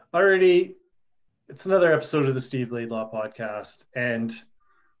Already, it's another episode of the Steve Laidlaw podcast, and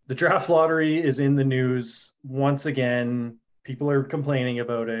the draft lottery is in the news once again. People are complaining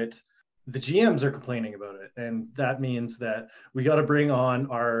about it. The GMs are complaining about it, and that means that we got to bring on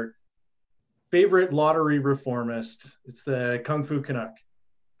our favorite lottery reformist. It's the Kung Fu Canuck.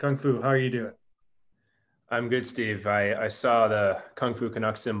 Kung Fu, how are you doing? I'm good, Steve. I saw the Kung Fu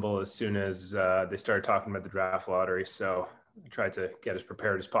Canuck symbol as soon as they started talking about the draft lottery. So I tried to get as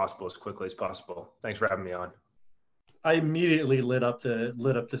prepared as possible, as quickly as possible. Thanks for having me on. I immediately lit up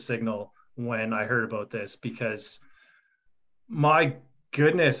the signal when I heard about this because my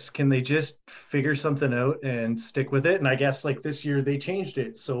goodness, can they just figure something out and stick with it? And I guess like this year they changed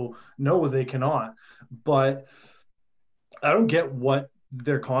it. So no, they cannot. But I don't get what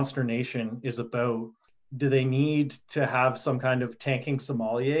their consternation is about. Do they need to have some kind of tanking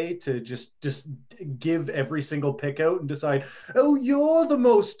sommelier to just give every single pick out and decide, oh, you're the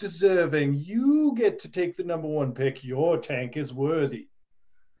most deserving. You get to take the number one pick. Your tank is worthy.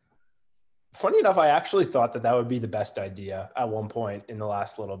 Funny enough, I actually thought that would be the best idea at one point in the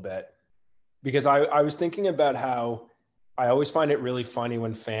last little bit, because I was thinking about how I always find it really funny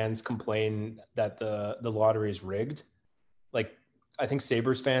when fans complain that the lottery is rigged. Like, I think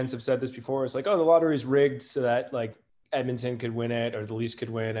Sabres fans have said this before. It's like, oh, the lottery is rigged so that like Edmonton could win it or the Leafs could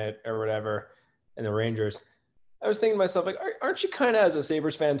win it or whatever, and the Rangers. I was thinking to myself, like, aren't you kind of, as a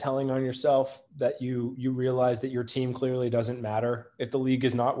Sabres fan, telling on yourself that you realize that your team clearly doesn't matter if the league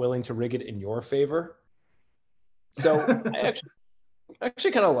is not willing to rig it in your favor? So I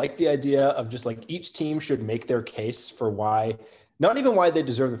actually kind of like the idea of just like each team should make their case for why, not even why they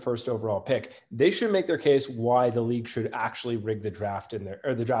deserve the first overall pick. They should make their case why the league should actually rig the draft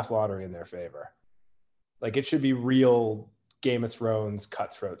the draft lottery in their favor. Like, it should be real Game of Thrones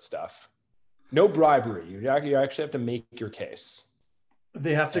cutthroat stuff. No bribery. You actually have to make your case.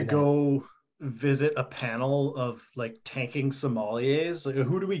 They have to And then, go visit a panel of like tanking sommeliers. Like,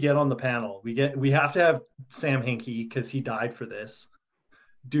 who do we get on the panel? We have to have Sam Hinkie because he died for this.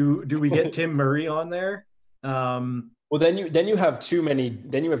 Do we get Tim Murray on there? well, then you have too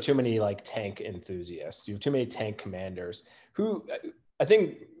many like tank enthusiasts. You have too many tank commanders who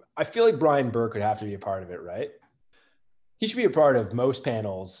I feel like Brian Burke would have to be a part of it, right? He should be a part of most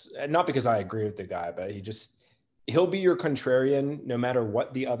panels, and not because I agree with the guy, but he'll be your contrarian no matter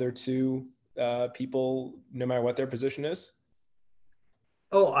what the other two people, no matter what their position is.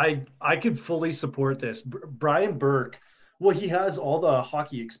 Oh, I could fully support this. Brian Burke, well, he has all the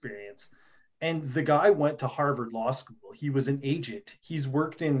hockey experience, and the guy went to Harvard Law School. He was an agent. He's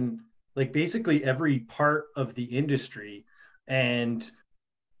worked in like basically every part of the industry, and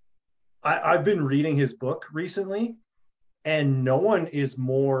I've been reading his book recently, and no one is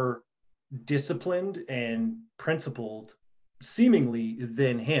more disciplined and principled seemingly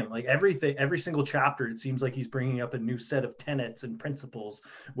than him. Like everything, every single chapter, it seems like he's bringing up a new set of tenets and principles,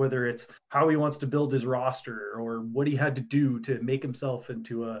 whether it's how he wants to build his roster or what he had to do to make himself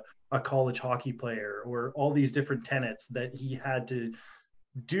into a college hockey player, or all these different tenets that he had to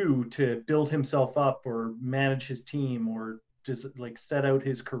do to build himself up or manage his team or just like set out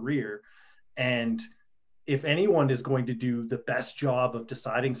his career. And if anyone is going to do the best job of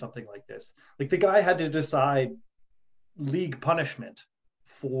deciding something like this, like the guy had to decide league punishment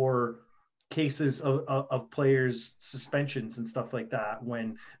for cases of players suspensions and stuff like that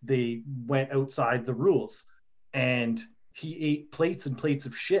when they went outside the rules, and he ate plates and plates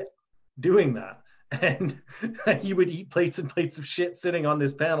of shit doing that, and he would eat plates and plates of shit sitting on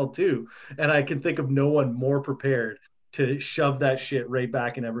this panel too, and I can think of no one more prepared to shove that shit right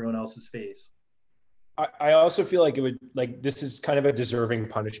back in everyone else's face. I also feel like it would, like, this is kind of a deserving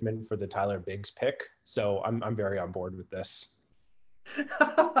punishment for the Tyler Biggs pick. So I'm very on board with this.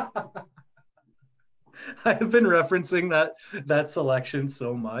 I've been referencing that selection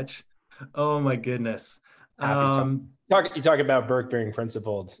so much. Oh my goodness. Happy time. Um, You talk about Burke being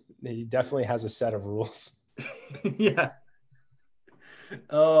principled. He definitely has a set of rules. yeah.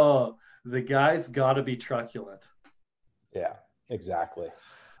 Oh, the guy's got to be truculent. Yeah, exactly.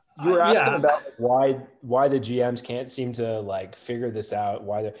 You were asking Yeah. about why the GMs can't seem to like figure this out.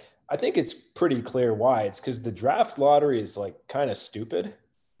 I think it's pretty clear why. It's because the draft lottery is like kind of stupid,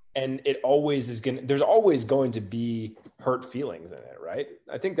 and there's always going to be hurt feelings in it, right?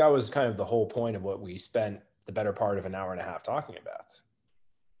 I think that was kind of the whole point of what we spent the better part of an hour and a half talking about.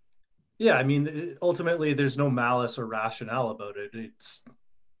 Yeah, I mean, ultimately, there's no malice or rationale about it. It's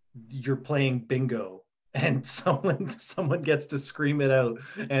you're playing bingo, and someone gets to scream it out,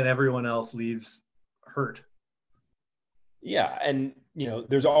 and everyone else leaves hurt. Yeah, and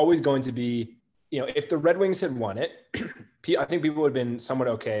there's always going to be if the Red Wings had won it, I think people would have been somewhat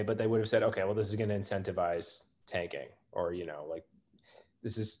okay, but they would have said, okay, well, this is going to incentivize tanking, or, like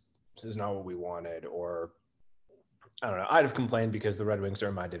this is not what we wanted, or I don't know. I'd have complained because the Red Wings are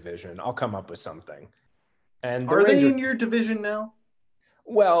in my division. I'll come up with something. And the Are they Rangers, in your division now?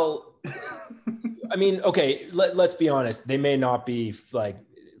 well, I mean, okay, let's be honest. They may not be like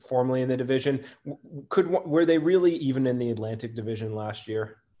formally in the division. Were they really even in the Atlantic Division last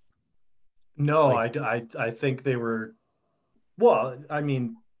year? No, Like, I think they were. Well, I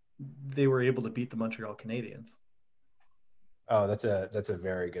mean, they were able to beat the Montreal Canadiens. oh, that's a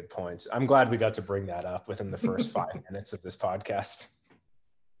very good point. I'm glad we got to bring that up within the first 5 minutes of this podcast.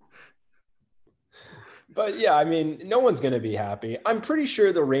 But yeah, I mean, no one's going to be happy. I'm pretty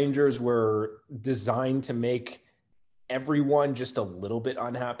sure the Rangers were designed to make everyone just a little bit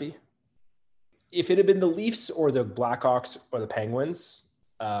unhappy. If it had been the Leafs or the Blackhawks or the Penguins,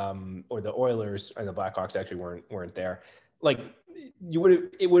 or the Oilers, and the Blackhawks actually weren't there, like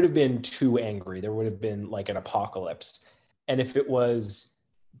it would have been too angry. There would have been like an apocalypse. And if it was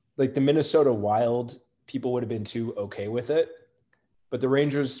like the Minnesota Wild, people would have been too okay with it. But the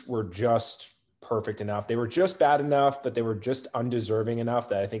Rangers were just perfect enough. They were just bad enough, but they were just undeserving enough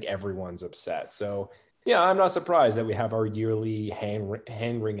that I think everyone's upset. So yeah, I'm not surprised that we have our yearly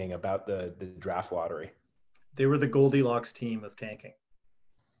hand wringing about the draft lottery. They were the Goldilocks team of tanking.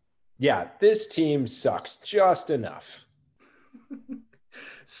 Yeah, this team sucks just enough.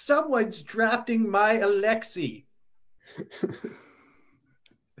 Someone's drafting my Alexi.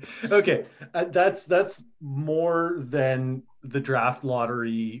 Okay, that's more than the draft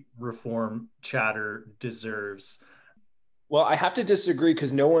lottery reform chatter deserves. Well, I have to disagree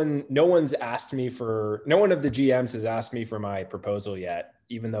because no one of the GMs has asked me for my proposal yet,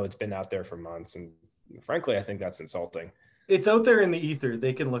 even though it's been out there for months. And frankly, I think that's insulting. It's out there in the ether.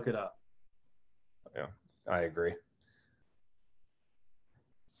 They can look it up. Yeah, I agree.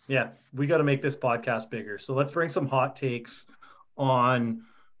 Yeah, we got to make this podcast bigger. So let's bring some hot takes on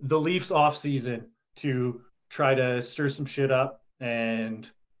the Leafs off season to try to stir some shit up, and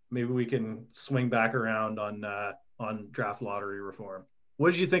maybe we can swing back around on draft lottery reform.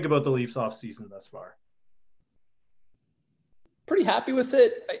 What did you think about the Leafs off season thus far? Pretty happy with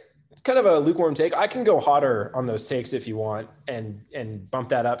it. It's kind of a lukewarm take. I can go hotter on those takes if you want, and bump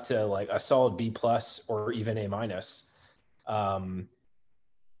that up to like a solid B+ or even A-.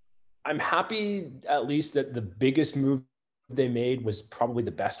 I'm happy at least that the biggest move they made was probably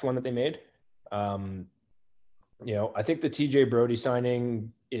the best one that they made. I think the TJ Brody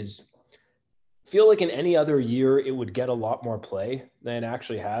signing feel like in any other year it would get a lot more play than it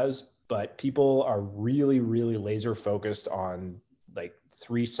actually has, but people are really, really laser focused on like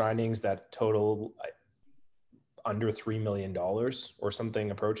 3 signings that total under $3 million or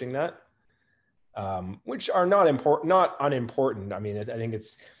something approaching that, which are not unimportant. I mean, I think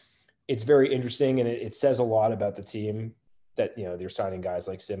it's very interesting, and it says a lot about the team that, they're signing guys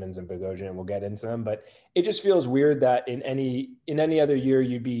like Simmons and Bogosian, and we'll get into them, but it just feels weird that in any other year,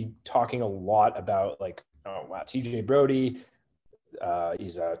 you'd be talking a lot about like, oh, wow, TJ Brody,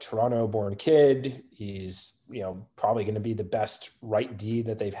 he's a Toronto born kid. He's, probably going to be the best right D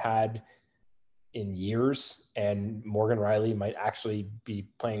that they've had in years. And Morgan Riley might actually be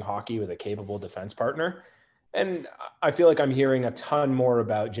playing hockey with a capable defense partner. And I feel like I'm hearing a ton more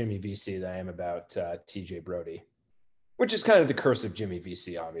about Jimmy Vesey than I am about TJ Brody, which is kind of the curse of Jimmy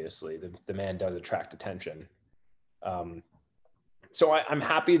Vesey, obviously. The man does attract attention. So I'm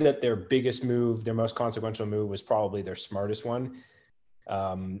happy that their biggest move, their most consequential move, was probably their smartest one,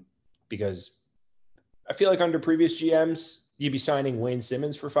 because I feel like under previous GMs, you'd be signing Wayne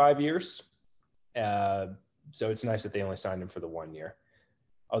Simmons for 5 years. So it's nice that they only signed him for the 1 year.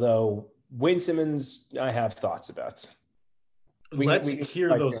 Although Wayne Simmons, I have thoughts about. Let's hear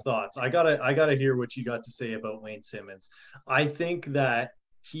those thoughts. I gotta hear what you got to say about Wayne Simmons. I think that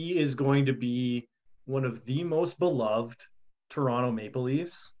he is going to be one of the most beloved Toronto Maple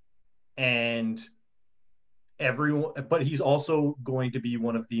Leafs, and but he's also going to be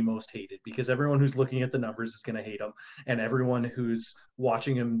one of the most hated, because everyone who's looking at the numbers is going to hate him, and everyone who's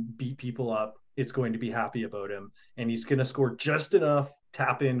watching him beat people up is going to be happy about him, and he's going to score just enough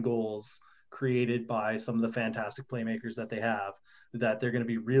tap-in goals created by some of the fantastic playmakers that they have, that they're going to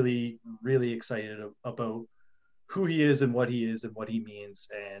be really, really excited about who he is and what he means.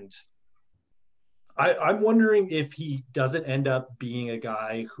 And I'm wondering if he doesn't end up being a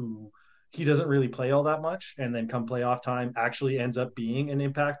guy who he doesn't really play all that much, and then come playoff time actually ends up being an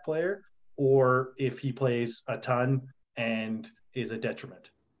impact player, or if he plays a ton and is a detriment.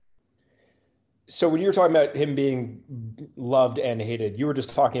 So when you were talking about him being loved and hated, you were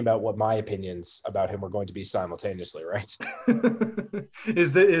just talking about what my opinions about him were going to be simultaneously, right?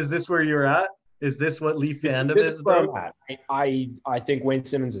 Is this where you're at? Is this what Leaf fandom This is is where about? I'm at. I think Wayne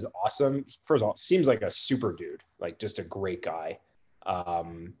Simmons is awesome. First of all, seems like a super dude, like just a great guy.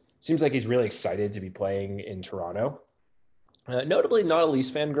 Seems like he's really excited to be playing in Toronto. Notably, not a Leafs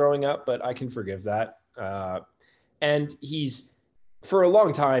fan growing up, but I can forgive that. And he's for a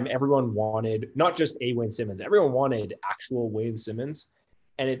long time, everyone wanted not just a Wayne Simmons, everyone wanted actual Wayne Simmons,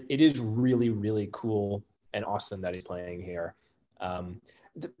 and it is really really cool and awesome that he's playing here. Um,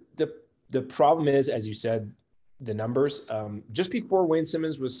 the, the the problem is, as you said, the numbers. Just before Wayne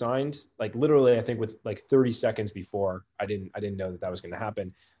Simmons was signed, like literally, I think with like 30 seconds before, I didn't know that was going to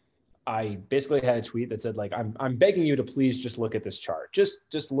happen. I basically had a tweet that said like I'm begging you to please just look at this chart.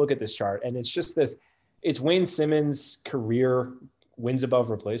 Just look at this chart, and it's just this. It's Wayne Simmons' career wins above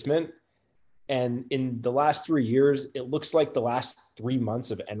replacement, and in the last 3 years, it looks like the last 3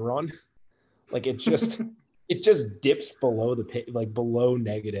 months of Enron. Like it just dips below like below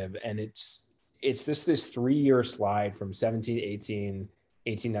negative, and it's this 3 year slide from 17, 18,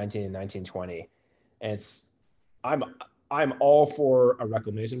 18, 19, and 19, 20. And I'm I'm all for a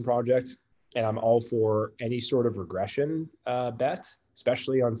reclamation project, and I'm all for any sort of regression bet,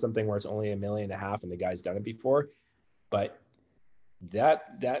 especially on something where it's only $1.5 million and the guy's done it before. But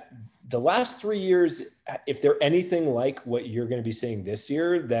that the last 3 years, if they're anything like what you're going to be seeing this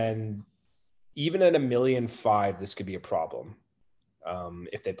year, then even at $1.5 million, this could be a problem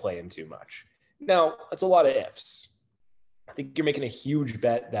if they play him too much. Now, that's a lot of ifs. I think you're making a huge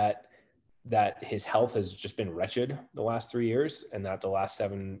bet that his health has just been wretched the last 3 years, and that the last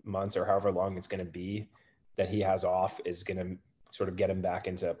 7 months or however long it's going to be that he has off is going to sort of get him back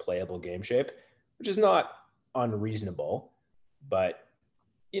into playable game shape, which is not unreasonable. But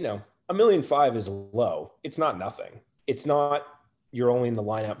 $1.5 million is low. It's not nothing. It's not you're only in the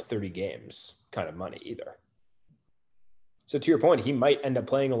lineup 30 games kind of money either. So to your point, he might end up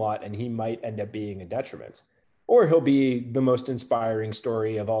playing a lot and he might end up being a detriment, or he'll be the most inspiring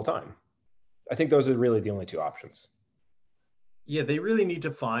story of all time. I think those are really the only two options. Yeah, they really need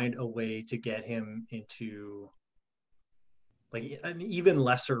to find a way to get him into like an even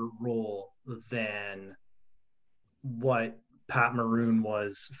lesser role than what Pat Maroon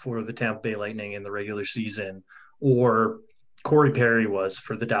was for the Tampa Bay Lightning in the regular season, or Corey Perry was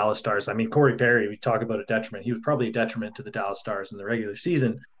for the Dallas Stars. I mean, Corey Perry, we talk about a detriment. He was probably a detriment to the Dallas Stars in the regular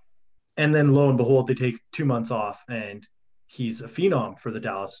season. And then lo and behold, they take 2 months off and he's a phenom for the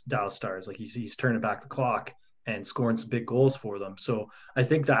Dallas Stars. Like he's turning back the clock and scoring some big goals for them. So I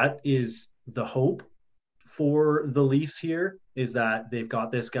think that is the hope for the Leafs here, is that they've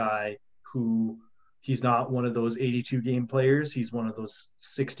got this guy who he's not one of those 82 game players. He's one of those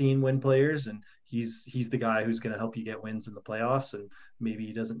 16 win players, and he's the guy who's going to help you get wins in the playoffs. And maybe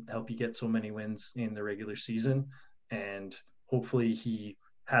he doesn't help you get so many wins in the regular season. And hopefully he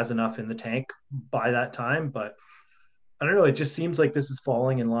has enough in the tank by that time. But I don't know. It just seems like this is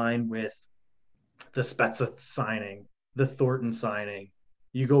falling in line with the Spezza signing, the Thornton signing.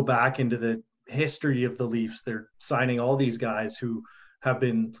 You go back into the history of the Leafs, they're signing all these guys who have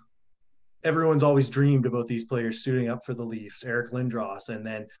been everyone's always dreamed about these players suiting up for the Leafs, Eric Lindros, and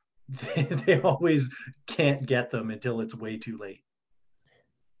then they always can't get them until it's way too late.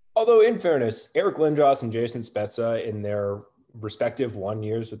 Although, in fairness, Eric Lindros and Jason Spezza in their respective 1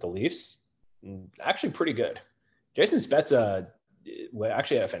 years with the Leafs, actually pretty good. Jason Spezza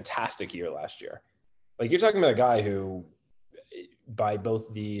actually had a fantastic year last year. Like you're talking about a guy who, by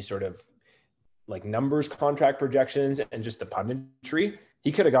both the sort of like numbers, contract projections, and just the punditry,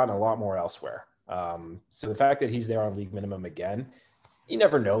 he could have gotten a lot more elsewhere. So the fact that he's there on league minimum again, you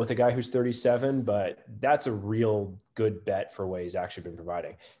never know with a guy who's 37, but that's a real good bet for what he's actually been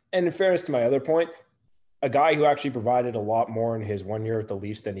providing. And in fairness to my other point, a guy who actually provided a lot more in his 1 year with the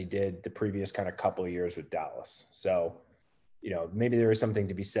Leafs than he did the previous kind of couple of years with Dallas. So, maybe there is something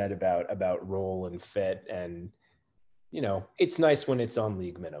to be said about role and fit. And, it's nice when it's on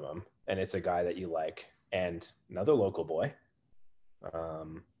league minimum and it's a guy that you like and another local boy.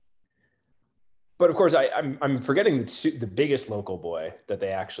 But of course, I'm forgetting the biggest local boy that they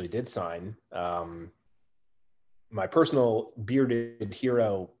actually did sign. My personal bearded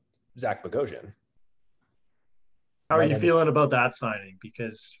hero, Zach Bogosian. How are you feeling about that signing?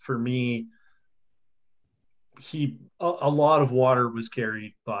 Because for me, a lot of water was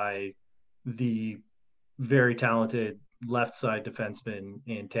carried by the very talented left side defenseman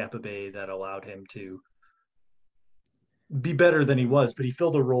in Tampa Bay that allowed him to be better than he was, but he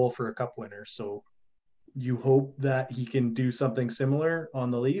filled a role for a cup winner. So you hope that he can do something similar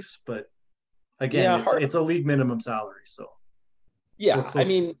on the Leafs, but Again, Yeah, it's a league minimum salary, so or yeah. I close to.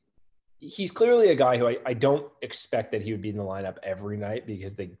 mean, he's clearly a guy who I don't expect that he would be in the lineup every night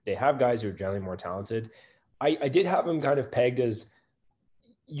because they have guys who are generally more talented. I did have him kind of pegged as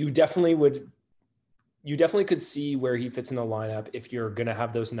you definitely would you definitely could see where he fits in the lineup if you're going to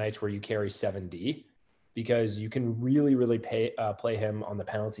have those nights where you carry 7D, because you can really play him on the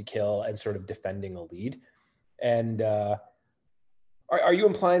penalty kill and sort of defending a lead. And are you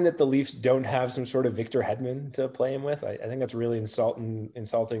implying that the Leafs don't have some sort of Victor Hedman to play him with? I think that's really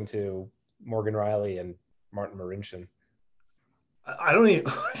insulting to Morgan Riley and Martin Marincin. I don't even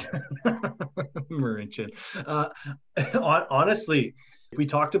Marincin. Honestly, we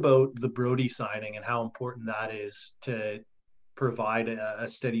talked about the Brody signing and how important that is to provide a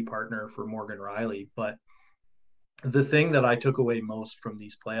steady partner for Morgan Riley. But the thing that I took away most from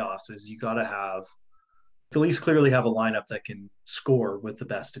these playoffs is you got to have the Leafs clearly have a lineup that can score with the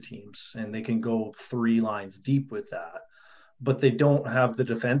best of teams, and they can go three lines deep with that. But they don't have the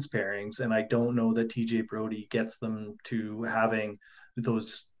defense pairings, and I don't know that TJ Brody gets them to having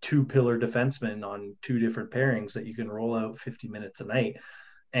those two pillar defensemen on two different pairings that you can roll out 50 minutes a night.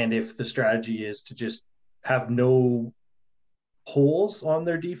 And if the strategy is to just have no holes on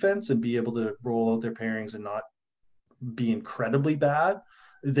their defense and be able to roll out their pairings and not be incredibly bad,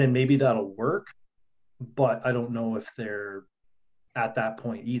 then maybe that'll work. But I don't know if they're at that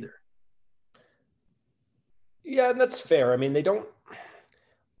point either. Yeah, that's fair. I mean, they don't.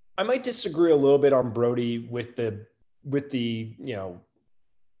 I might disagree a little bit on Brody with the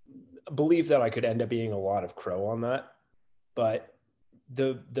belief that I could end up being a lot of crow on that, but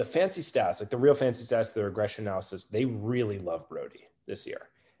the fancy stats, like the real fancy stats, the regression analysis, they really love Brody this year.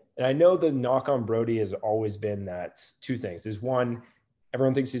 And I know the knock on Brody has always been that two things. Is one,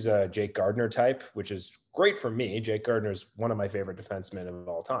 everyone thinks he's a Jake Gardiner type, which is great for me. Jake Gardiner is one of my favorite defensemen of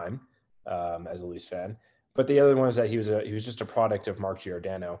all time, as a Leafs fan. But the other one is that he was just a product of Mark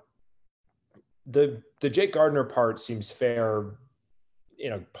Giordano. The Jake Gardiner part seems fair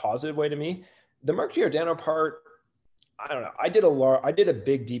in a positive way to me. The Mark Giordano part, I don't know. I did a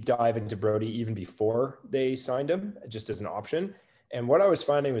big deep dive into Brody even before they signed him, just as an option. And what I was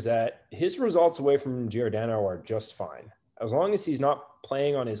finding was that his results away from Giordano are just fine. As long as he's not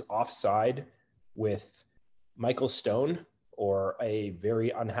playing on his offside with Michael Stone or a very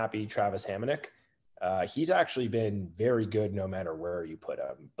unhappy Travis Hamonic, he's actually been very good no matter where you put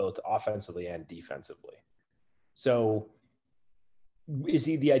him, both offensively and defensively. So is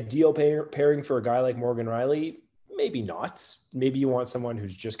he the ideal pairing for a guy like Morgan Riley? Maybe not. Maybe you want someone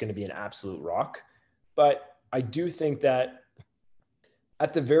who's just going to be an absolute rock. But I do think that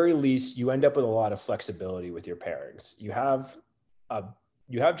at the very least, you end up with a lot of flexibility with your pairings. You have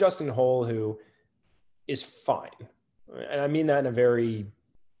Justin Holl, who is fine. And I mean that in a very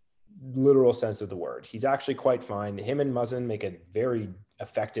literal sense of the word. He's actually quite fine. Him and Muzzin make a very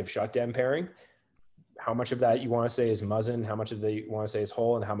effective shutdown pairing. How much of that you want to say is Muzzin, how much of that you want to say is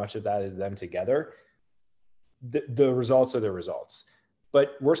Holl, and how much of that is them together. The results are the results.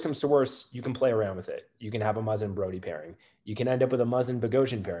 But worst comes to worst, you can play around with it. You can have a Muzzin Brody pairing. You can end up with a Muzzin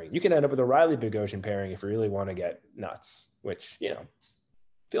Bogosian pairing. You can end up with a Riley Bogosian pairing if you really want to get nuts, which, I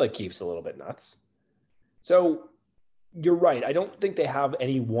feel like Keefe's a little bit nuts. So you're right. I don't think they have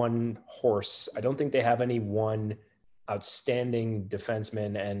any one horse. I don't think they have any one outstanding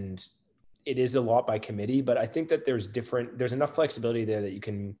defenseman, and it is a lot by committee, but I think that there's enough flexibility there that you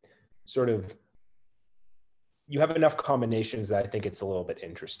can sort of, you have enough combinations that I think it's a little bit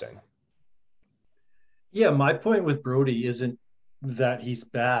interesting. Yeah, my point with Brody isn't that he's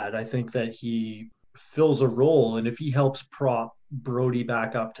bad. I think that he fills a role, and if he helps prop Brody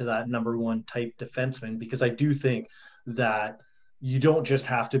back up to that number one type defenseman, because I do think that you don't just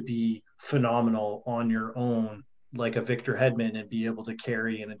have to be phenomenal on your own like a Victor Hedman and be able to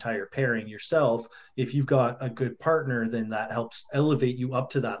carry an entire pairing yourself. If you've got a good partner, then that helps elevate you up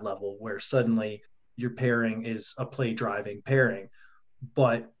to that level where suddenly your pairing is a play driving pairing.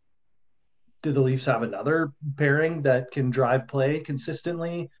 But do the Leafs have another pairing that can drive play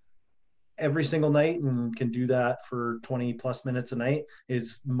consistently every single night and can do that for 20 plus minutes a night?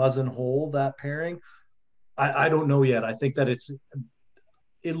 Is Muzzin Holl that pairing? I don't know yet. I think that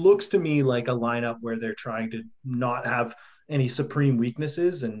it looks to me like a lineup where they're trying to not have any supreme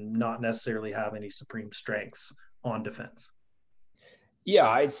weaknesses and not necessarily have any supreme strengths on defense. Yeah,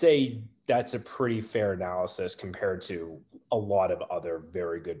 I'd say that's a pretty fair analysis compared to a lot of other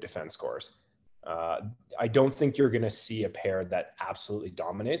very good defense scores. I don't think you're going to see a pair that absolutely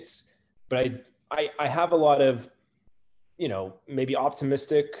dominates, but I have a lot of, maybe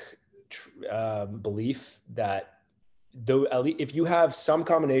optimistic belief that though, at least if you have some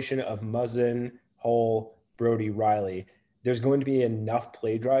combination of Muzzin, Hull, Brody, Riley, there's going to be enough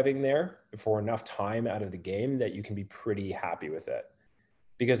play driving there for enough time out of the game that you can be pretty happy with it.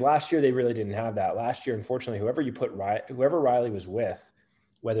 Because last year they really didn't have that. Last year, unfortunately, whoever Riley was with,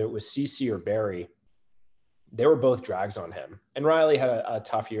 whether it was CC or Barry, they were both drags on him. And Riley had a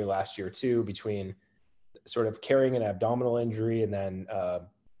tough year last year too, between sort of carrying an abdominal injury and then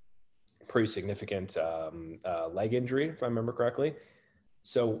pretty significant leg injury, if I remember correctly.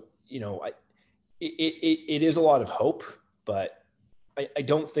 So, it is a lot of hope, but I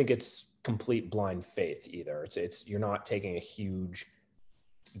don't think it's complete blind faith either. It's you're not taking a huge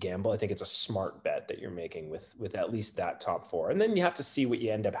gamble. I think it's a smart bet that you're making with at least that top four. And then you have to see what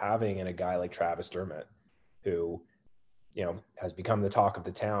you end up having in a guy like Travis Dermott, who, has become the talk of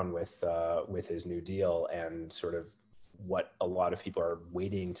the town with his new deal, and sort of what a lot of people are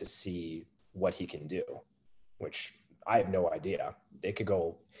waiting to see what he can do, which I have no idea.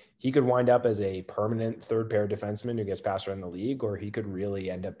 He could wind up as a permanent third pair defenseman who gets passed around the league, or he could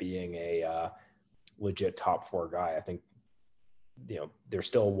really end up being a legit top four guy. I think, there's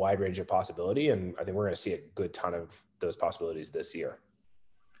still a wide range of possibility, and I think we're going to see a good ton of those possibilities this year.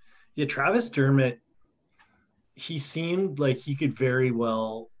 Yeah, Travis Dermott, he seemed like he could very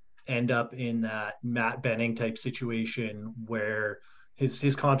well end up in that Matt Benning type situation where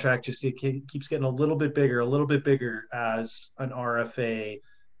his contract just keeps getting a little bit bigger as an RFA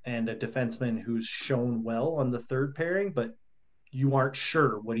and a defenseman who's shown well on the third pairing, but you aren't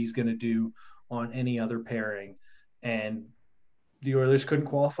sure what he's going to do on any other pairing. And the Oilers couldn't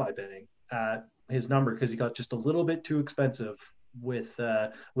qualify Benning at his number because he got just a little bit too expensive with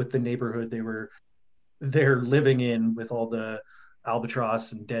the neighborhood they're living in, with all the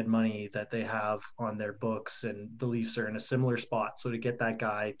albatross and dead money that they have on their books, and the Leafs are in a similar spot. So to get that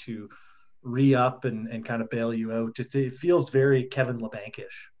guy to re-up and kind of bail you out, just it feels very Kevin LeBankish.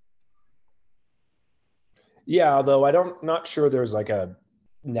 Yeah, although not sure there's like a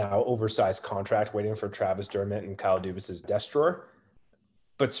now oversized contract waiting for Travis Dermott and Kyle Dubas's desk drawer.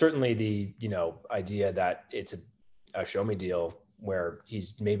 But certainly the, idea that it's a show me deal where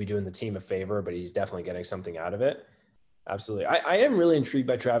he's maybe doing the team a favor, but he's definitely getting something out of it. Absolutely. I am really intrigued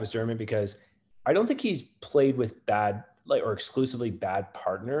by Travis Dermott because I don't think he's played with bad, or exclusively bad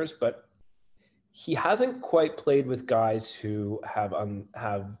partners, but he hasn't quite played with guys who have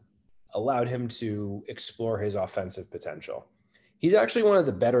allowed him to explore his offensive potential. He's actually one of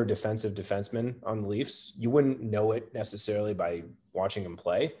the better defensive defensemen on the Leafs. You wouldn't know it necessarily by watching him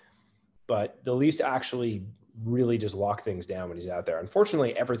play, but the Leafs actually really just lock things down when he's out there.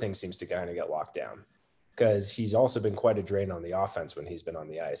 Unfortunately, everything seems to kind of get locked down because he's also been quite a drain on the offense when he's been on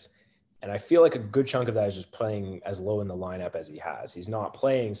the ice. And I feel like a good chunk of that is just playing as low in the lineup as he has. He's not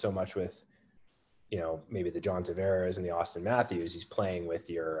playing so much with, maybe the John Tavares and the Austin Matthews. He's playing with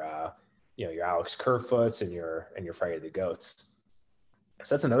your Alex Kerfoots and your Freddie the Goats.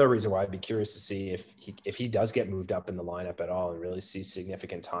 So that's another reason why I'd be curious to see if he does get moved up in the lineup at all and really see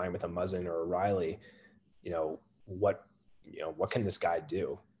significant time with a Muzzin or a Riley. What can this guy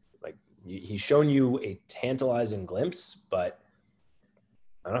do? Like, he's shown you a tantalizing glimpse, but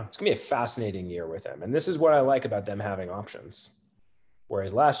I don't know. It's gonna be a fascinating year with him, and this is what I like about them having options.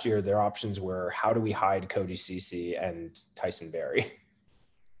 Whereas last year, their options were, how do we hide Cody Ceci and Tyson Barrie?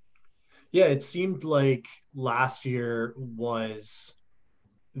 Yeah, it seemed like last year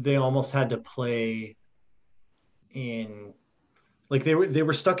they almost had to play in, like they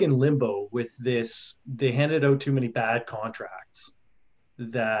were stuck in limbo with this. They handed out too many bad contracts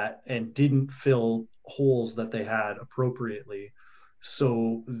and didn't fill holes that they had appropriately.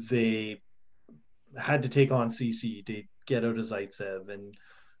 So they had to take on CC to get out of Zaitsev, and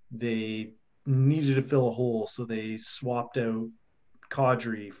they needed to fill a hole. So they swapped out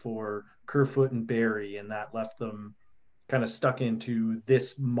Kadri for Kerfoot and Barrie, and that left them kind of stuck into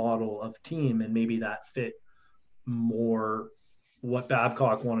this model of team. And maybe that fit more what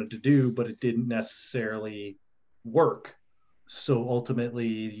Babcock wanted to do, but it didn't necessarily work. So ultimately,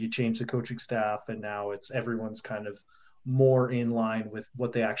 you change the coaching staff, and now everyone's kind of more in line with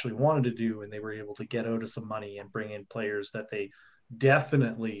what they actually wanted to do, and they were able to get out of some money and bring in players that they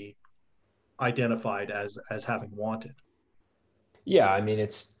definitely identified as having wanted. Yeah, I mean, I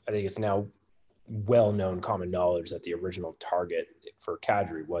think it's now well-known common knowledge that the original target for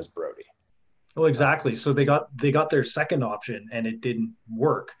Kadri was Brody. Well, exactly. So they got their second option and it didn't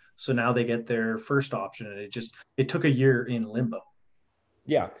work. So now they get their first option, and it took a year in limbo.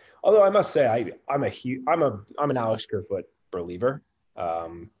 Yeah. Although I must say, I'm an Alex Kerfoot believer.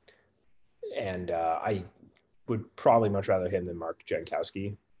 And I would probably much rather him than Mark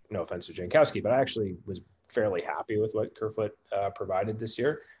Jankowski. No offense to Jankowski, but I actually was fairly happy with what Kerfoot provided this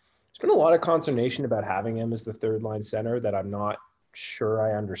year. There's been a lot of consternation about having him as the third line center that I'm not sure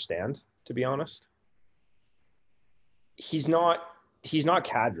I understand, to be honest. He's not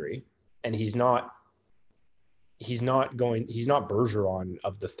Kadri, and he's not Bergeron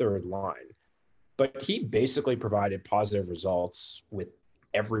of the third line, but he basically provided positive results with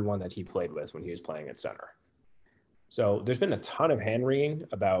everyone that he played with when he was playing at center. So there's been a ton of hand wringing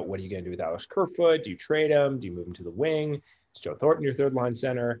about what are you going to do with Alex Kerfoot? Do you trade him? Do you move him to the wing? Is Joe Thornton your third line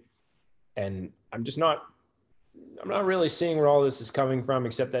center? And I'm not really seeing where all this is coming from,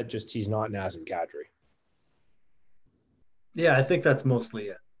 except that just he's not Nazem Kadri. Yeah, I think that's mostly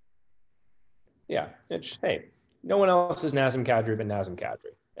it. Yeah, hey, no one else is Nazem Kadri but Nazem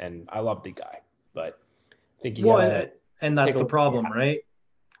Kadri, and I love the guy, but I think you gotta and that's the problem, right?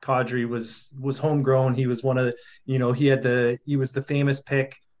 Kadri was homegrown. He was one of the, he was the famous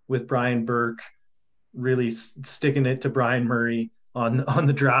pick with Brian Burke, really sticking it to Brian Murray on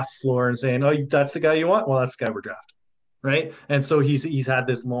the draft floor and saying, "Oh, that's the guy you want? Well, that's the guy we're drafting." Right? And so he's had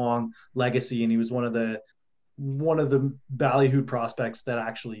this long legacy, and he was one of the ballyhooed prospects that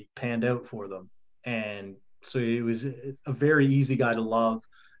actually panned out for them. And so it was a very easy guy to love.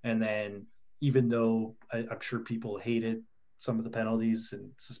 And then even though I'm sure people hated some of the penalties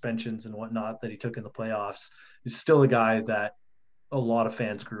and suspensions and whatnot that he took in the playoffs, he's still a guy that a lot of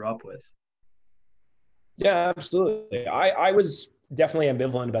fans grew up with. Yeah, absolutely. I was definitely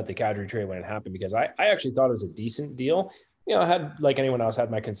ambivalent about the Kadri trade when it happened, because I actually thought it was a decent deal. I had, like anyone else, had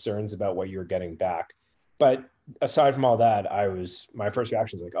my concerns about what you were getting back. But aside from all that, my first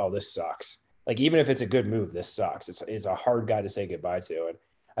reaction was like, oh, this sucks. Like, even if it's a good move, this sucks. It's a hard guy to say goodbye to. And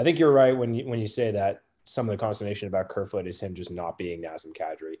I think you're right when you say that some of the consternation about Kerfoot is him just not being Nazem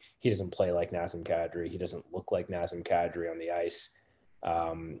Kadri. He doesn't play like Nazem Kadri. He doesn't look like Nazem Kadri on the ice.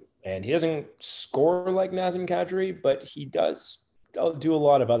 And he doesn't score like Nazem Kadri, but he does do a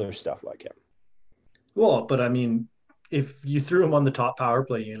lot of other stuff like him. Well, but I mean, if you threw him on the top power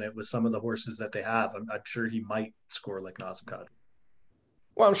play unit with some of the horses that they have, I'm sure he might score like Nazem Kadri.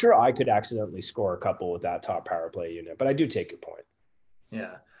 Well, I'm sure I could accidentally score a couple with that top power play unit, but I do take your point.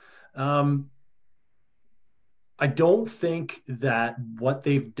 Yeah. I don't think that what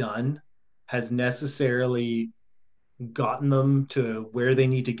they've done has necessarily gotten them to where they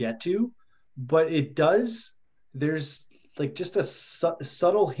need to get to, but it does. There's like just a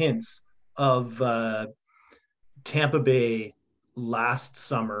subtle hints of Tampa Bay last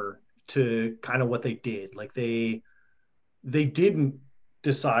summer to kind of what they did. Like they didn't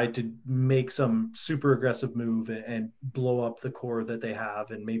decide to make some super aggressive move and blow up the core that they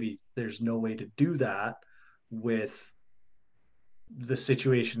have, and maybe there's no way to do that with the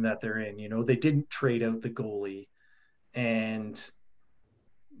situation that they're in. They didn't trade out the goalie, and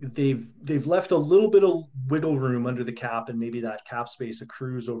they've left a little bit of wiggle room under the cap, and maybe that cap space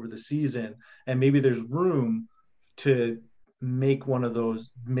accrues over the season, and maybe there's room to make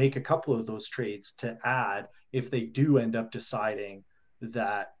a couple of those trades to add if they do end up deciding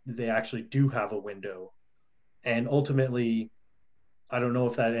that they actually do have a window. And ultimately, I don't know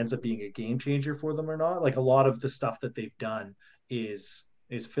if that ends up being a game changer for them or not. Like, a lot of the stuff that they've done is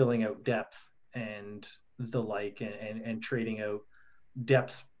filling out depth and the like, and trading out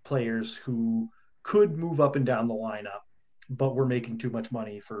depth players who could move up and down the lineup, but were making too much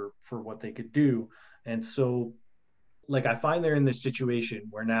money for what they could do. And so, like, I find they're in this situation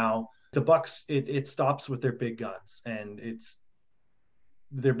where now the Bucks, it stops with their big guns, and it's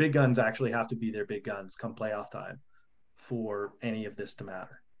their big guns actually have to be their big guns come playoff time for any of this to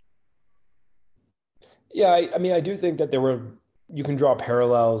matter. Yeah, I mean, I do think that you can draw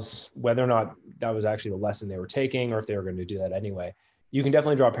parallels, whether or not that was actually the lesson they were taking or if they were going to do that anyway. You can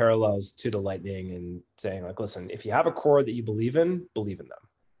definitely draw parallels to the Lightning and saying, like, listen, if you have a core that you believe in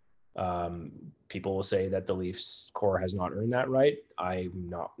them. People will say that the Leafs core has not earned that right. I'm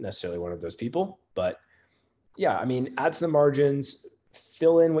not necessarily one of those people, but yeah, I mean, add to the margins,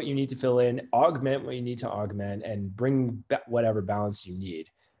 fill in what you need to fill in, augment what you need to augment, and bring whatever balance you need.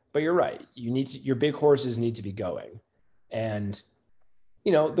 But you're right. Your big horses need to be going. And,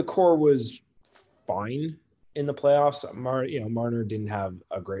 the core was fine in the playoffs. Marner didn't have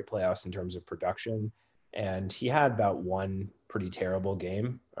a great playoffs in terms of production, and he had about one pretty terrible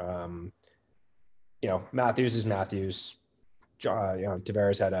game. Matthews is Matthews.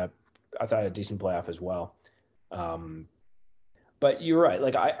 Tavares had I thought, a decent playoff as well. But you're right.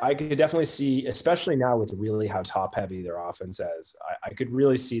 Like, I could definitely see, especially now with really how top heavy their offense is, I could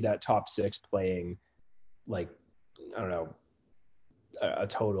really see that top six playing, like, I don't know, a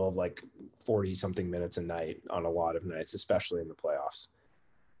total of like 40 something minutes a night on a lot of nights, especially in the playoffs.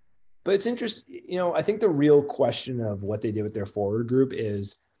 But it's I think the real question of what they did with their forward group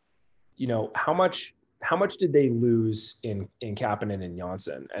is, how much did they lose in Kapanen and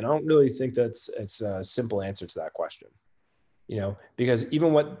Janssen? And I don't really think it's a simple answer to that question, because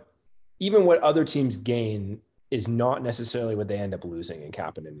even what other teams gain is not necessarily what they end up losing in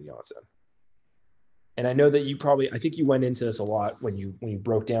Kapanen and Janssen. And I know that I think you went into this a lot when you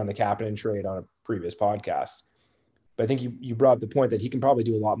broke down the Kapanen trade on a previous podcast. But I think you brought up the point that he can probably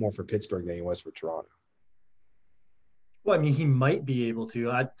do a lot more for Pittsburgh than he was for Toronto. Well, I mean, he might be able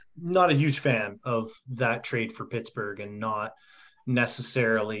to. I'm not a huge fan of that trade for Pittsburgh, and not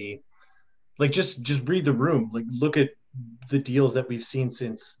necessarily like just read the room. Like, look at the deals that we've seen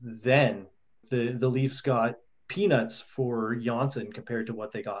since then. The Leafs got peanuts for Janssen compared to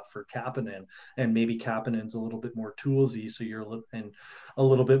what they got for Kapanen, and maybe Kapanen's a little bit more toolsy, so you're a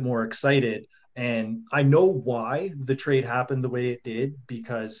little bit more excited. And I know why the trade happened the way it did,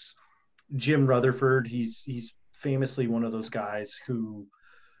 because Jim Rutherford, he's famously one of those guys who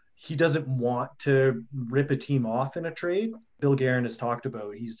he doesn't want to rip a team off in a trade. Bill Guerin has talked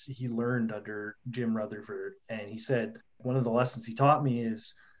about he learned under Jim Rutherford, and he said one of the lessons he taught me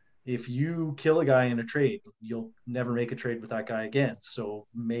is if you kill a guy in a trade, you'll never make a trade with that guy again. So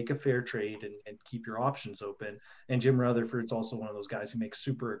make a fair trade and keep your options open. And Jim Rutherford's also one of those guys who makes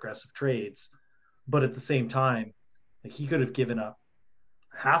super aggressive trades, but at the same time, like, he could have given up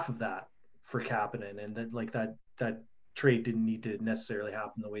half of that for Kapanen, and that trade didn't need to necessarily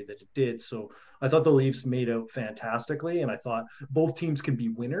happen the way that it did. So I thought the Leafs made out fantastically, and I thought both teams can be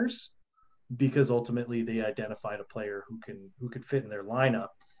winners because ultimately they identified a player who could fit in their lineup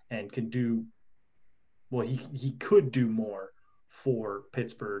and can do well. He could do more for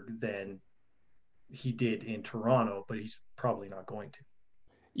Pittsburgh than he did in Toronto, but he's probably not going to.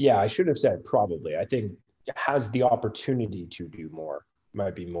 Yeah, I should have said probably. I think has the opportunity to do more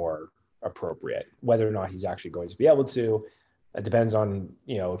might be more appropriate. Whether or not he's actually going to be able to, it depends on,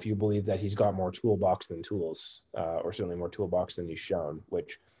 if you believe that he's got more toolbox than tools, or certainly more toolbox than he's shown,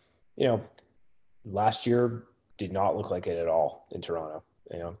 which, last year did not look like it at all in Toronto.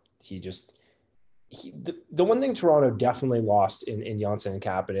 The one thing Toronto definitely lost in Janssen and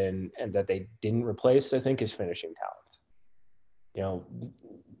Kapanen, and that they didn't replace, I think, is finishing talent.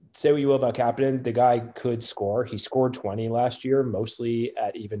 Say what you will about Kapanen, the guy could score. He scored 20 last year, mostly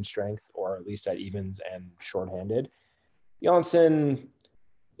at even strength, or at least at evens and shorthanded. Janssen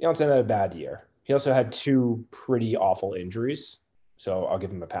had a bad year. He also had 2 pretty awful injuries, so I'll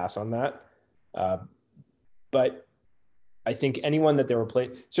give him a pass on that. But I think anyone that they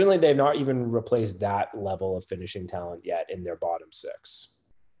replace, certainly they've not even replaced that level of finishing talent yet in their bottom 6.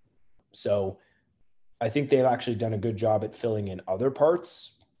 So I think they've actually done a good job at filling in other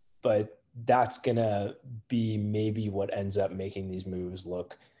parts, but that's going to be maybe what ends up making these moves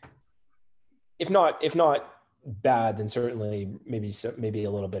look, if not bad, then certainly maybe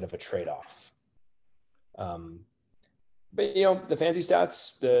a little bit of a trade-off. But the fancy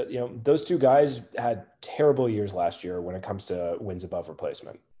stats, those 2 guys had terrible years last year when it comes to wins above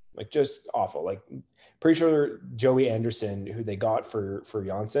replacement, like just awful. Like, pretty sure Joey Anderson, who they got for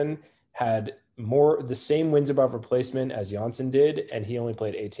Janssen, had the same wins above replacement as Janssen did, and he only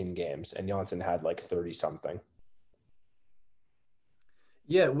played 18 games, and Janssen had like 30 something.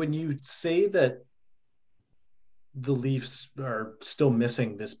 Yeah, when you say that the Leafs are still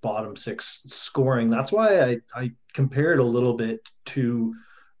missing this bottom 6 scoring, that's why I compared a little bit to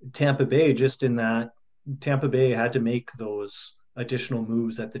Tampa Bay, just in that Tampa Bay had to make those additional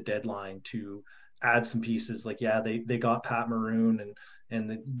moves at the deadline to add some pieces. Like, yeah, they got Pat Maroon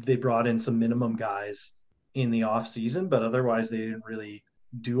and they brought in some minimum guys in the off season, but otherwise they didn't really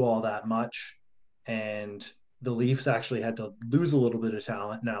do all that much. And the Leafs actually had to lose a little bit of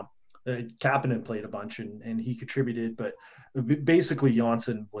talent. Now, Kapanen played a bunch and he contributed, but basically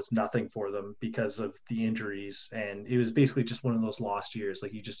Janssen was nothing for them because of the injuries, and it was basically just one of those lost years.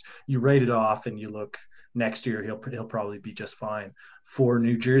 Like, you write it off and you look next year, he'll probably be just fine. For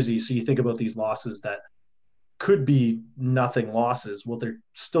New Jersey, so you think about these losses that could be nothing losses. Well, they're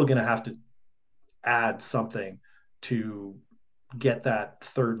still going to have to add something to get that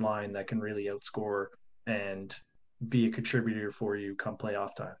third line that can really outscore and be a contributor for you come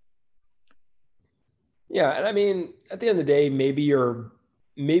playoff time. Yeah, and I mean, at the end of the day, maybe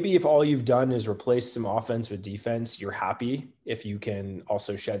if all you've done is replace some offense with defense, you're happy if you can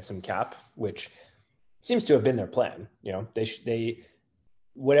also shed some cap, which seems to have been their plan. They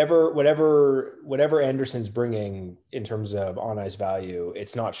whatever Anderson's bringing in terms of on ice value,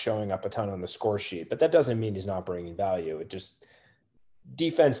 it's not showing up a ton on the score sheet, but that doesn't mean he's not bringing value. It just,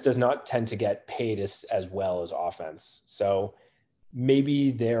 defense does not tend to get paid as well as offense. So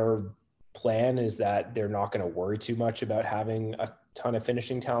maybe they're plan is that they're not going to worry too much about having a ton of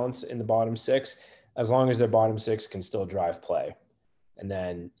finishing talents in the bottom six, as long as their bottom six can still drive play. And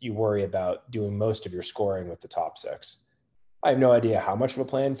then you worry about doing most of your scoring with the top six. I have no idea how much of a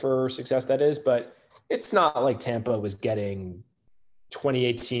plan for success that is, but it's not like Tampa was getting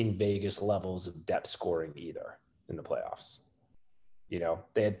 2018 Vegas levels of depth scoring either in the playoffs. You know,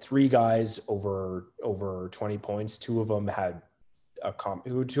 they had three guys over 20 points. Two of them had a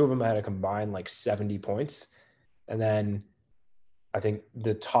combined like 70 points. And then I think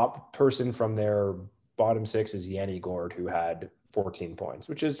the top person from their bottom six is Yanni Gord, who had 14 points,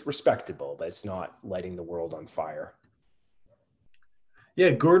 which is respectable, but it's not lighting the world on fire.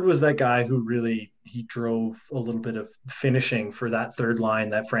 Yeah, Gord was that guy who really he drove a little bit of finishing for that third line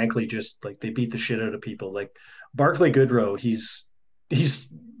that frankly just like they beat the shit out of people. Like Barclay Goodrow, he's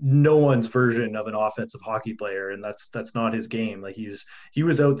no one's version of an offensive hockey player, and that's not his game. Like he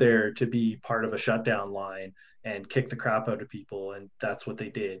was out there to be part of a shutdown line and kick the crap out of people, and that's what they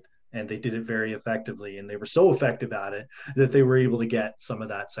did. And they did it very effectively, and they were so effective at it that they were able to get some of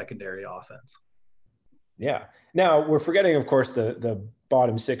that secondary offense. Yeah. Now we're forgetting, of course, the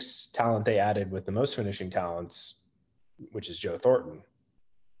bottom six talent they added with the most finishing talents, which is Joe Thornton.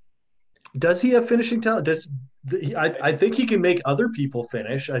 Does he have finishing talent? I think he can make other people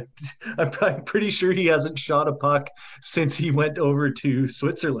finish. I'm pretty sure he hasn't shot a puck since he went over to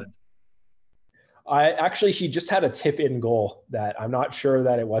Switzerland. He just had a tip in goal that I'm not sure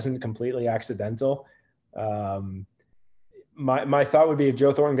that it wasn't completely accidental. My thought would be if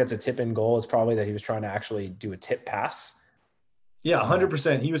Joe Thornton gets a tip in goal, it's probably that he was trying to actually do a tip pass. Yeah,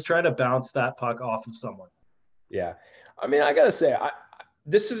 100%. He was trying to bounce that puck off of someone. Yeah. I mean, I got to say,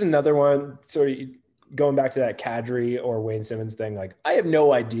 this is another one. So going back to that Kadri or Wayne Simmons thing, like I have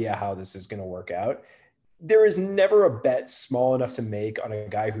no idea how this is going to work out. There is never a bet small enough to make on a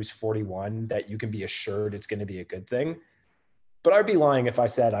guy who's 41 that you can be assured it's going to be a good thing. But I'd be lying if I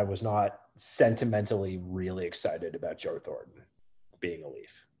said I was not sentimentally really excited about Joe Thornton being a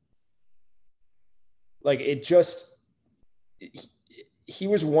Leaf. Like he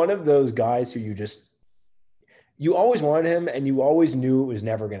was one of those guys who you always wanted him and you always knew it was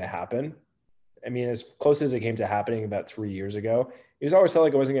never going to happen. I mean, as close as it came to happening about 3 years ago, it was always felt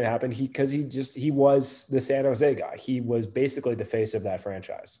like it wasn't going to happen. He was the San Jose guy. He was basically the face of that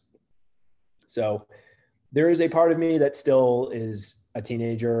franchise. So there is a part of me that still is a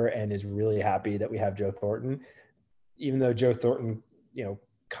teenager and is really happy that we have Joe Thornton, even though Joe Thornton,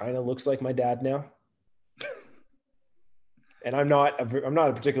 kind of looks like my dad now. And I'm not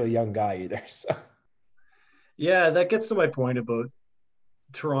a particularly young guy either. So. Yeah, that gets to my point about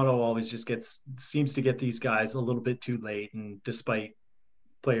Toronto always just seems to get these guys a little bit too late, and despite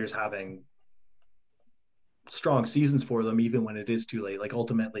players having strong seasons for them, even when it is too late, like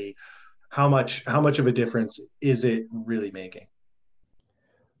ultimately, how much of a difference is it really making?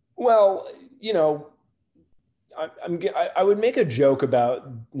 Well, I would make a joke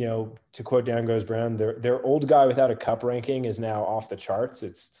about, to quote Dan Goes Brown, their old guy without a cup ranking is now off the charts.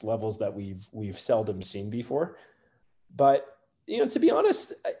 It's levels that we've seldom seen before. But, to be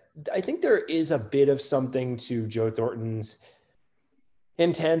honest, I think there is a bit of something to Joe Thornton's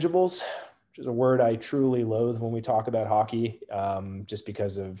intangibles, which is a word I truly loathe when we talk about hockey, just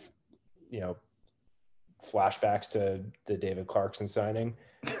because of, flashbacks to the David Clarkson signing.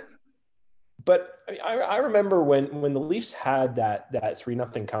 But I remember when the Leafs had that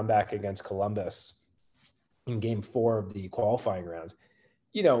 3-0 comeback against Columbus in Game 4 of the qualifying rounds,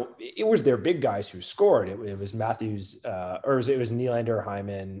 it was their big guys who scored. It was Matthews, it was Nylander,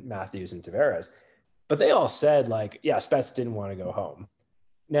 Hyman, Matthews, and Tavares. But they all said, Spezza didn't want to go home.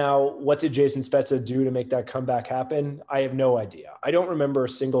 Now, what did Jason Spezza do to make that comeback happen? I have no idea. I don't remember a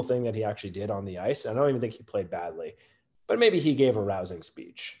single thing that he actually did on the ice. I don't even think he played badly. But maybe he gave a rousing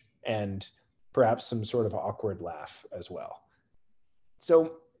speech and perhaps some sort of awkward laugh as well.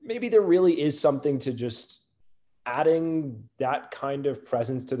 So maybe there really is something to just adding that kind of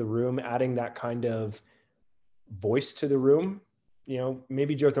presence to the room, adding that kind of voice to the room.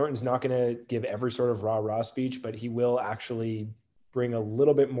 Maybe Joe Thornton's not going to give every sort of rah-rah speech, but he will actually bring a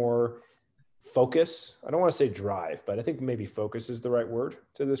little bit more focus. I don't want to say drive, but I think maybe focus is the right word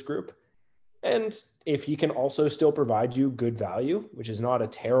to this group. And if he can also still provide you good value, which is not a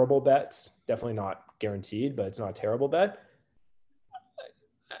terrible bet, definitely not guaranteed, but it's not a terrible bet.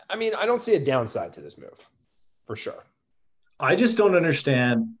 I mean, I don't see a downside to this move for sure. I just don't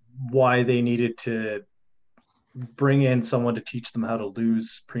understand why they needed to bring in someone to teach them how to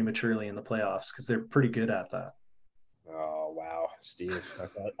lose prematurely in the playoffs, because they're pretty good at that. Oh, wow, Steve.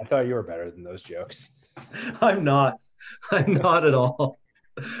 I thought you were better than those jokes. I'm not at all.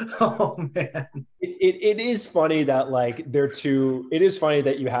 Oh man. It is funny that like it is funny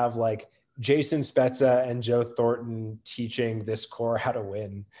that you have like Jason Spezza and Joe Thornton teaching this core how to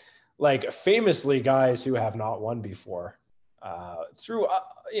win, like famously guys who have not won before, through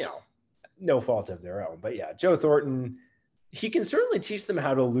no fault of their own. But yeah, Joe Thornton, he can certainly teach them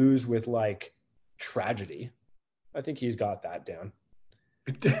how to lose with like tragedy. I think he's got that down.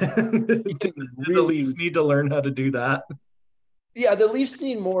 He The can Leafs really, need to learn how to do that. yeah, the Leafs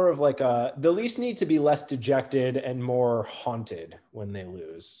need more of like the Leafs need to be less dejected and more haunted when they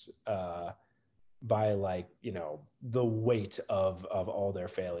lose, by like, the weight of all their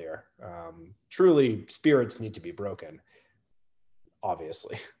failure. Truly, spirits need to be broken,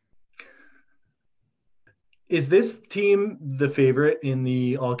 obviously. Is this team the favorite in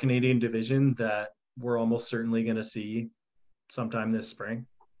the All Canadian division that we're almost certainly going to see sometime this spring?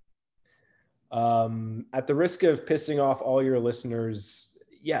 At the risk of pissing off all your listeners,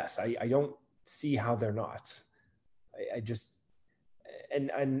 yes, I don't see how they're not. I just,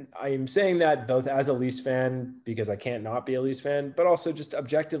 and I am saying that both as a Leafs fan, because I can't not be a Leafs fan, but also just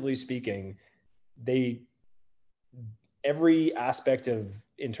objectively speaking, they, every aspect of,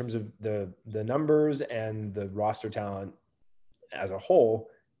 in terms of the numbers and the roster talent as a whole,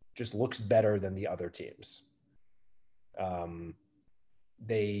 just looks better than the other teams. Um,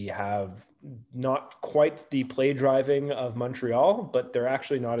 they have not quite the play driving of Montreal, but they're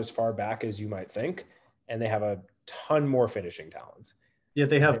actually not as far back as you might think, and they have a ton more finishing talent. Yeah,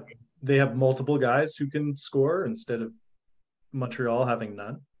 they have multiple guys who can score instead of Montreal having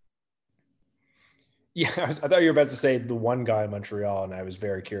none. Yeah, I thought you were about to say the one guy in Montreal, and I was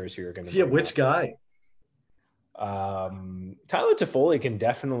very curious who you're going to Yeah, bring which up. guy? Tyler Toffoli can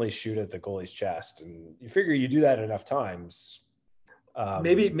definitely shoot at the goalie's chest, and you figure you do that enough times.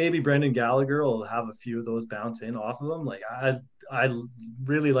 Maybe Brendan Gallagher will have a few of those bounce in off of them. Like I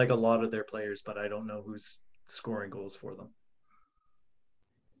really like a lot of their players, but I don't know who's scoring goals for them.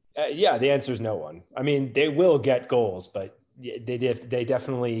 Yeah, the answer is no one. I mean, they will get goals, but they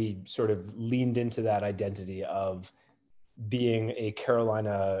definitely sort of leaned into that identity of being a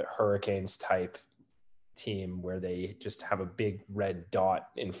Carolina Hurricanes type team where they just have a big red dot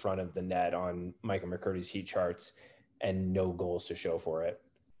in front of the net on Michael McCurdy's heat charts and no goals to show for it.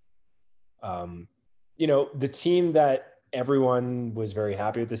 Um, the team that everyone was very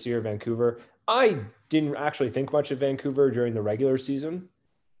happy with this year, Vancouver, I didn't actually think much of Vancouver during the regular season.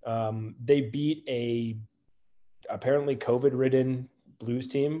 They beat a apparently COVID-ridden Blues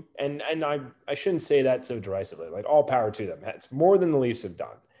team, and I shouldn't say that so derisively. Like, all power to them. It's more than the Leafs have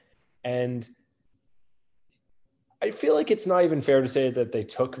done, and I feel like it's not even fair to say that they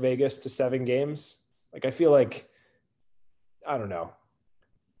took Vegas to 7 games. Like, I feel like, I don't know,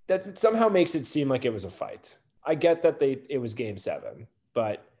 that somehow makes it seem like it was a fight. I get that it was game 7,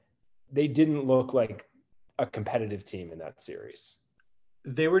 but they didn't look like a competitive team in that series.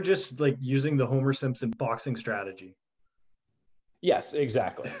 They were just like using the Homer Simpson boxing strategy. Yes,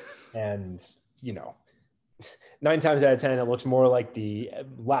 exactly. And, 9 times out of 10, it looks more like the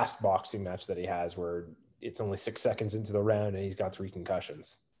last boxing match that he has, where it's only 6 seconds into the round and he's got 3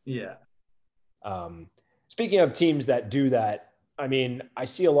 concussions. Yeah. Speaking of teams that do that, I mean, I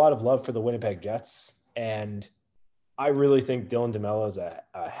see a lot of love for the Winnipeg Jets, and I really think Dylan DeMello is a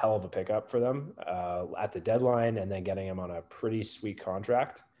hell of a pickup for them at the deadline, and then getting him on a pretty sweet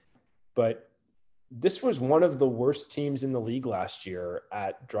contract. But this was one of the worst teams in the league last year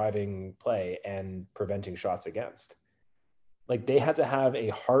at driving play and preventing shots against. Like, they had to have a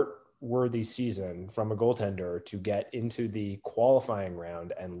heart-worthy season from a goaltender to get into the qualifying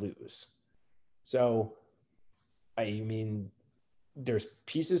round and lose. So, I mean, there's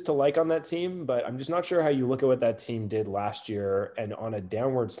pieces to like on that team, but I'm just not sure how you look at what that team did last year and on a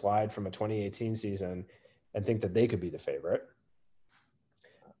downward slide from a 2018 season and think that they could be the favorite.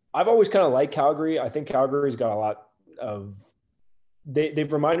 I've always kind of liked Calgary. I think Calgary's got a lot of,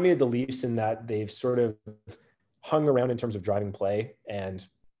 they've reminded me of the Leafs in that they've sort of hung around in terms of driving play. And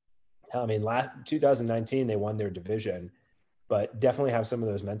I mean, 2019, they won their division, but definitely have some of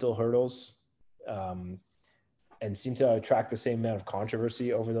those mental hurdles. And seem to attract the same amount of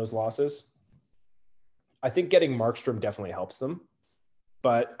controversy over those losses. I think getting Markstrom definitely helps them,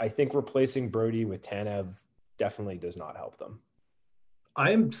 but I think replacing Brody with Tanev definitely does not help them. I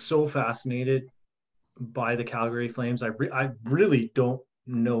am so fascinated by the Calgary Flames. I really don't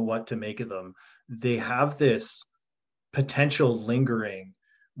know what to make of them. They have this potential lingering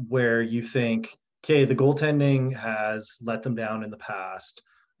where you think, okay, the goaltending has let them down in the past,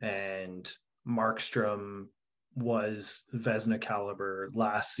 and Markstrom was Vezina caliber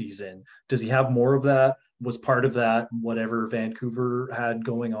last season. Does he have more of that? was part of that, whatever Vancouver had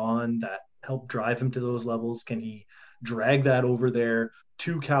going on that helped drive him to those levels? Can he drag that over there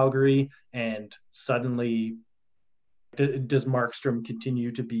to Calgary, and suddenly does Markstrom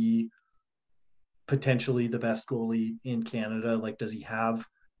continue to be potentially the best goalie in Canada? Like, does he have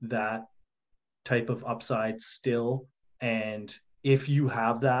that type of upside still? And if you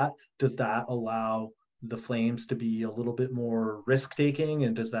have that, does that allow the Flames to be a little bit more risk taking?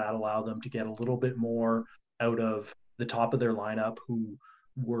 And does that allow them to get a little bit more out of the top of their lineup, who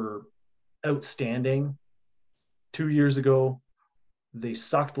were outstanding 2 years ago? They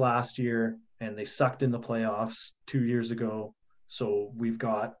sucked last year and they sucked in the playoffs 2 years ago. So we've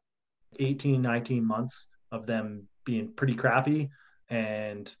got 18, 19 months of them being pretty crappy.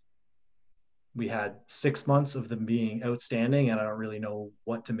 And we had 6 months of them being outstanding. And I don't really know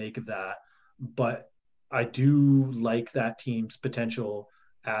what to make of that. But I do like that team's potential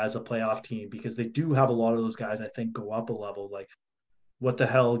as a playoff team, because they do have a lot of those guys, I think, go up a level. Like, what the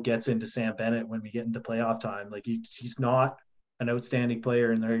hell gets into Sam Bennett when we get into playoff time? Like, he's not an outstanding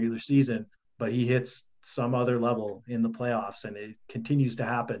player in the regular season, but he hits some other level in the playoffs, and it continues to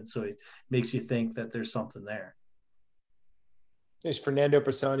happen. So it makes you think that there's something there. It's Fernando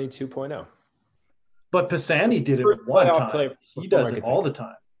Pisani 2.0. But Pisani did it one time. He does it all the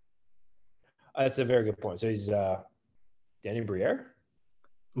time. That's a very good point. So he's Danny Briere?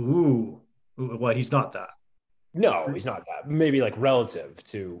 Ooh. Well, he's not that. No, he's not that. Maybe like relative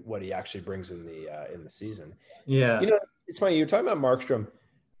to what he actually brings in the season. Yeah. You know, it's funny. You're talking about Markstrom.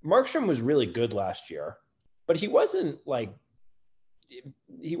 Markstrom was really good last year, but he wasn't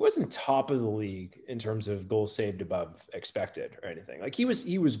top of the league in terms of goals saved above expected or anything. Like, he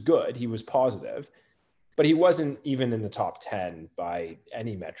was good. He was positive, but he wasn't even in the top 10 by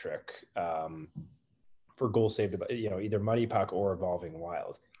any metric for goals saved above, either Money Puck or Evolving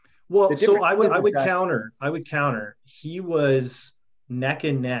Wild. Well, so I would counter. He was neck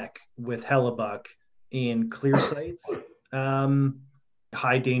and neck with Hellebuck in clear sights,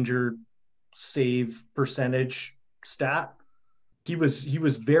 high danger save percentage stat. He was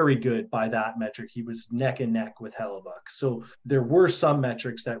very good by that metric. He was neck and neck with Hellebuck. So there were some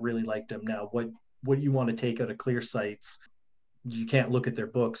metrics that really liked him. Now, what you want to take out of clear sights, you can't look at their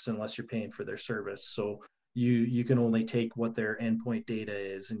books unless you're paying for their service. So you can only take what their endpoint data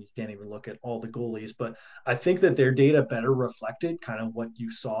is, and you can't even look at all the goalies. But I think that their data better reflected kind of what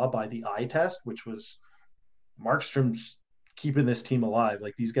you saw by the eye test, which was Markstrom's keeping this team alive.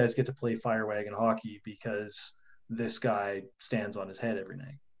 Like, these guys get to play fire wagon hockey because this guy stands on his head every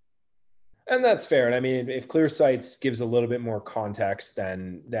night. And that's fair. And I mean, if clear sights gives a little bit more context,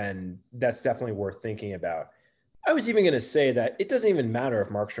 then that's definitely worth thinking about. I was even going to say that it doesn't even matter if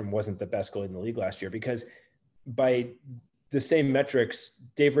Markstrom wasn't the best goalie in the league last year, because by the same metrics,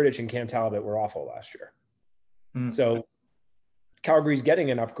 Dave Rittich and Cam Talbot were awful last year. So Calgary's getting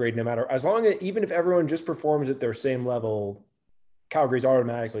an upgrade no matter, even if everyone just performs at their same level, Calgary's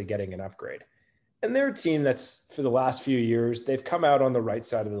automatically getting an upgrade. And they're a team that's, for the last few years, they've come out on the right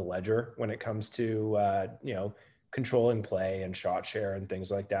side of the ledger when it comes to, controlling play and shot share and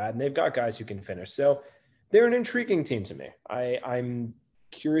things like that. And they've got guys who can finish. So they're an intriguing team to me. I'm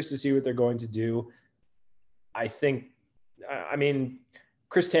curious to see what they're going to do.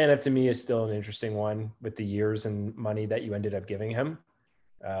 Chris Tanev to me is still an interesting one with the years and money that you ended up giving him.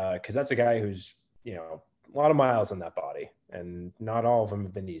 Because that's a guy who's, a lot of miles on that body, and not all of them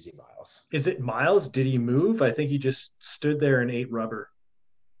have been easy miles. Is it miles? Did he move? I think he just stood there and ate rubber.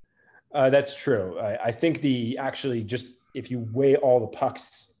 That's true. I think if you weigh all the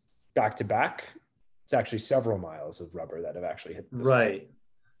pucks back to back, it's actually several miles of rubber that have actually hit this right.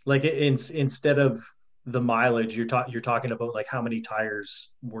 Like, instead of the mileage, you're talking about like how many tires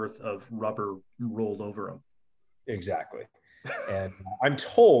worth of rubber rolled over them. Exactly. And I'm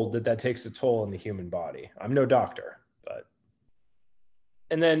told that takes a toll on the human body. I'm no doctor, but.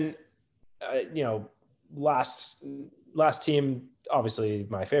 And then, last team, obviously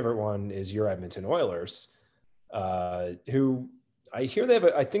my favorite one is your Edmonton Oilers, who I hear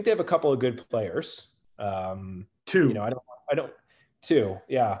I think they have a couple of good players. Two. Two.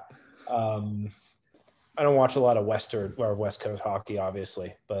 Yeah. I don't watch a lot of West Coast hockey,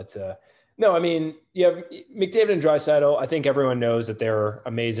 obviously, but no, I mean, you have McDavid and Draisaitl. I think everyone knows that they're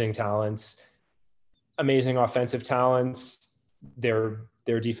amazing talents, amazing offensive talents. Their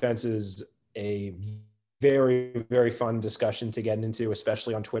defense is a very, very fun discussion to get into,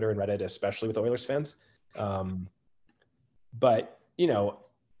 especially on Twitter and Reddit, especially with Oilers fans. But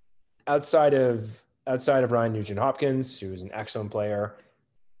outside of Ryan Nugent-Hopkins, who is an excellent player,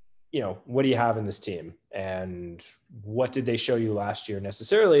 what do you have in this team, and what did they show you last year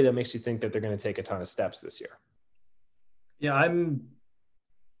necessarily that makes you think that they're going to take a ton of steps this year? Yeah, I'm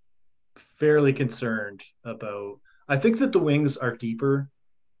fairly concerned about. I think that the Wings are deeper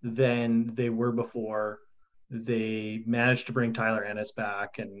than they were before. They managed to bring Tyler Ennis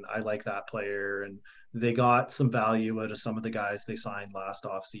back, and I like that player. And they got some value out of some of the guys they signed last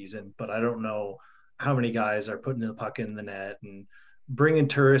offseason, but I don't know how many guys are putting the puck in the net and bringing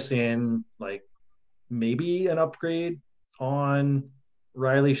Turris in, like maybe an upgrade on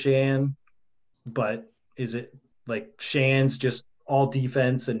Riley Shan, but is it like Shan's just all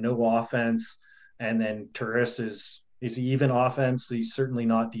defense and no offense, and then Turris is he even offense? He's certainly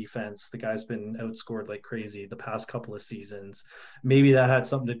not defense. The guy's been outscored like crazy the past couple of seasons. Maybe that had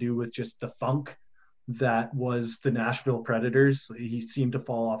something to do with just the funk that was the Nashville Predators. He seemed to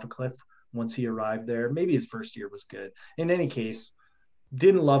fall off a cliff once he arrived there. Maybe his first year was good. In any case,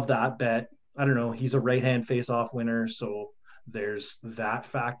 didn't love that bet. I don't know. He's a right hand face off winner, so there's that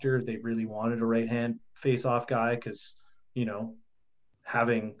factor. They really wanted a right hand face off guy because, you know,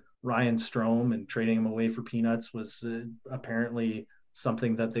 having Ryan Strome and trading him away for peanuts was apparently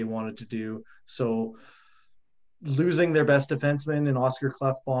something that they wanted to do. So losing their best defenseman in Oscar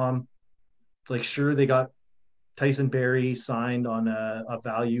Klefbom, like sure they got Tyson Barrie signed on a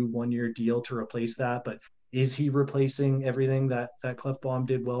value 1 year deal to replace that, but is he replacing everything that Klefbom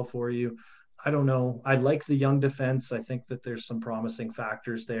did well for you? I don't know. I like the young defense. I think that there's some promising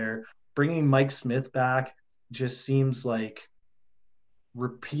factors there. Bringing Mike Smith back just seems like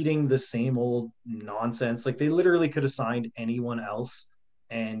repeating the same old nonsense. Like they literally could have signed anyone else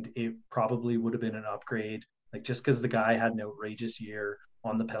and it probably would have been an upgrade. Like just because the guy had an outrageous year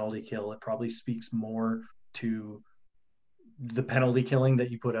on the penalty kill, it probably speaks more to the penalty killing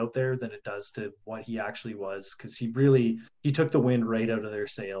that you put out there than it does to what he actually was, because he took the wind right out of their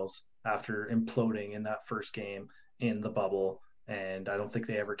sails after imploding in that first game in the bubble, and I don't think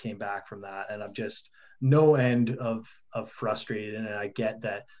they ever came back from that. And I'm just no end of frustrated, and I get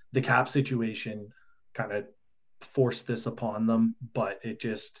that the cap situation kind of forced this upon them, but it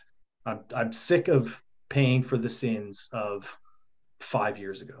just I'm sick of paying for the sins of 5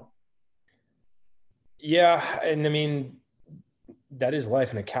 years ago. Yeah, and I mean that is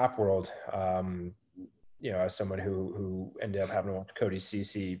life in a cap world. As someone who ended up having to watch Cody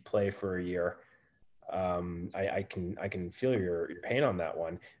Ceci play for a year, I can feel your pain on that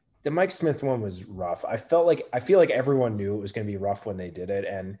one. The Mike Smith one was rough. I feel like everyone knew it was going to be rough when they did it,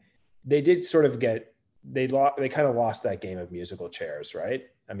 and they did sort of they kind of lost that game of musical chairs, right?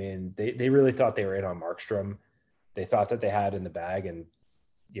 I mean, they really thought they were in on Markstrom. They thought that they had in the bag, and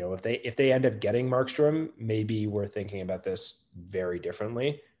if they end up getting Markstrom, maybe we're thinking about this very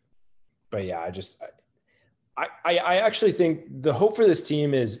differently. But yeah, I actually think the hope for this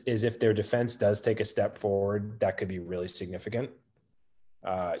team is if their defense does take a step forward, that could be really significant.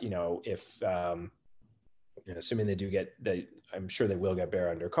 If assuming they do I'm sure they will get Bear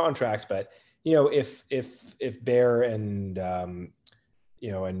under contract, but if Bear and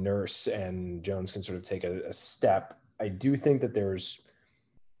and Nurse and Jones can sort of take a step, I do think that there's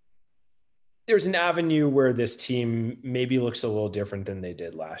an avenue where this team maybe looks a little different than they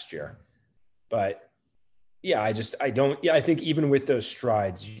did last year. But yeah, I think even with those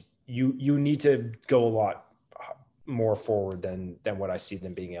strides, you need to go a lot more forward than what I see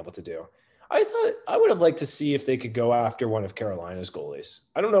them being able to do. I thought I would have liked to see if they could go after one of Carolina's goalies.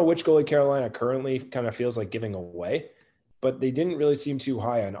 I don't know which goalie Carolina currently kind of feels like giving away, but they didn't really seem too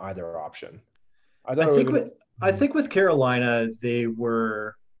high on either option. I think with Carolina, they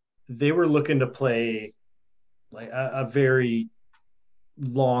were looking to play like a very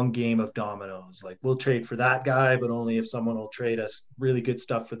long game of dominoes. Like we'll trade for that guy, but only if someone will trade us really good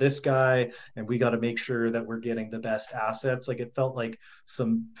stuff for this guy. And we got to make sure that we're getting the best assets. Like it felt like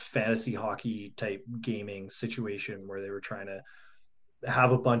some fantasy hockey type gaming situation where they were trying to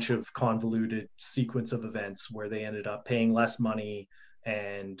have a bunch of convoluted sequence of events where they ended up paying less money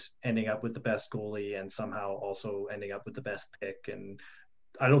and ending up with the best goalie and somehow also ending up with the best pick. And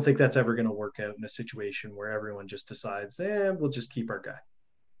I don't think that's ever going to work out in a situation where everyone just decides, we'll just keep our guy.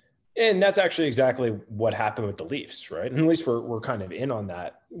 And that's actually exactly what happened with the Leafs, right? And at least we're kind of in on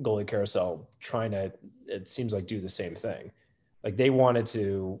that goalie carousel, trying to, it seems like, do the same thing. Like they wanted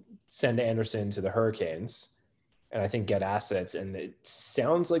to send Anderson to the Hurricanes and I think get assets. And it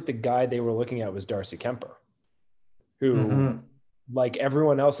sounds like the guy they were looking at was Darcy Kemper, who, like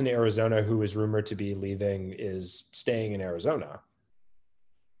everyone else in Arizona who is rumored to be leaving, is staying in Arizona.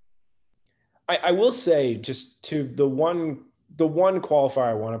 I will say, just to the one qualifier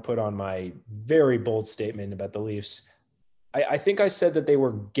I want to put on my very bold statement about the Leafs, I think I said that they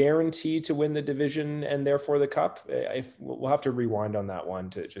were guaranteed to win the division and therefore the cup. We'll have to rewind on that one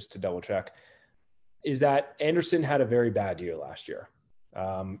to double check. Is that Anderson had a very bad year last year.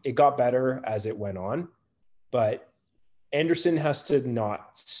 It got better as it went on, but Anderson has to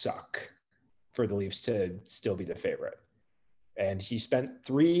not suck for the Leafs to still be the favorite. And he spent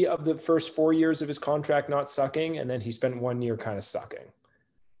 3 of the first 4 years of his contract not sucking, and then he spent 1 year kind of sucking.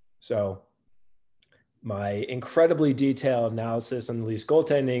 So my incredibly detailed analysis on the Leafs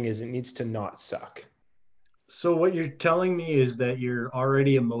goaltending is it needs to not suck. So what you're telling me is that you're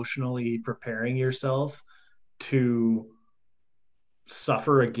already emotionally preparing yourself to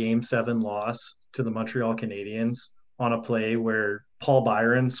suffer a game 7 loss to the Montreal Canadiens on a play where Paul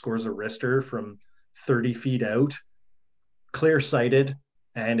Byron scores a wrister from 30 feet out, clear sighted,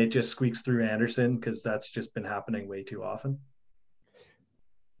 and it just squeaks through Anderson, because that's just been happening way too often.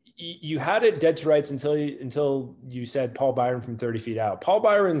 You had it dead to rights until you said Paul Byron from 30 feet out. Paul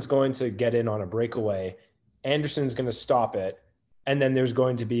Byron's going to get in on a breakaway. Anderson's going to stop it. And then there's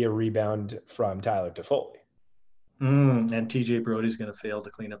going to be a rebound from Tyler Toffoli. And TJ Brody's going to fail to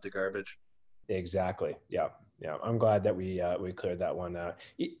clean up the garbage. Exactly. Yeah. I'm glad that we cleared that one out.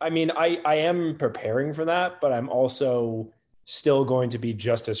 I mean, I am preparing for that, but I'm also still going to be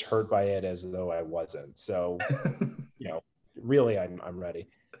just as hurt by it as though I wasn't. So, really, I'm ready.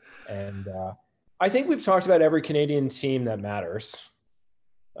 And I think we've talked about every Canadian team that matters.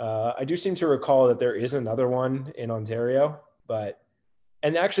 I do seem to recall that there is another one in Ontario,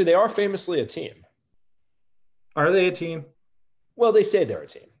 and actually they are famously a team. Are they a team? Well, they say they're a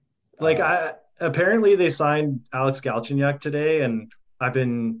team. Apparently they signed Alex Galchenyuk today, and I've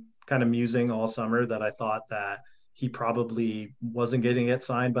been kind of musing all summer that I thought that he probably wasn't going to get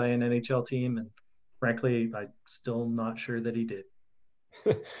signed by an NHL team, and frankly, I'm still not sure that he did.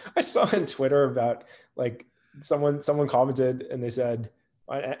 I saw on Twitter about like someone commented and they said,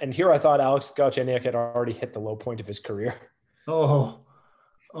 and here I thought Alex Galchenyuk had already hit the low point of his career. Oh.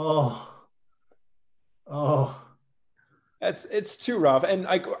 It's too rough. And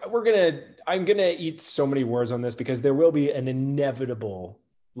I'm gonna eat so many words on this because there will be an inevitable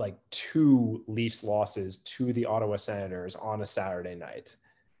 2 Leafs losses to the Ottawa Senators on a Saturday night,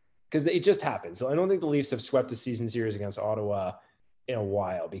 because it just happens. So I don't think the Leafs have swept a season series against Ottawa in a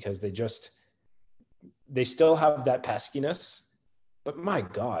while because they still have that peskiness. But my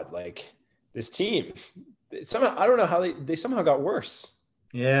God, this team, somehow, I don't know how they somehow got worse.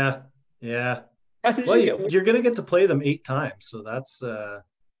 Yeah. Well, you're going to get to play them 8 times. So that's,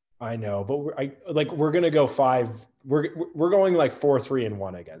 I know, but we're going to go 5. We're going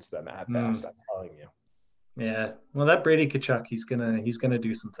 4-3-1 against them at best. I'm telling you. Yeah. Well, that Brady Tkachuk, he's going to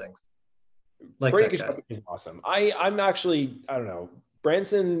do some things. Brady Tkachuk is awesome. I'm actually, I don't know.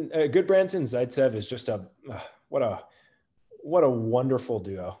 Branson Zaitsev is just what a wonderful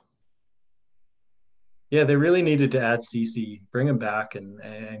duo. Yeah, they really needed to add CC, bring him back,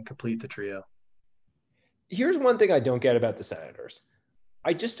 and complete the trio. Here's one thing I don't get about the Senators.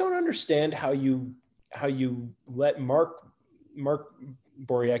 I just don't understand how you let Mark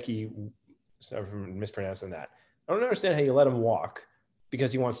Borowiecki, sorry for mispronouncing that. I don't understand how you let him walk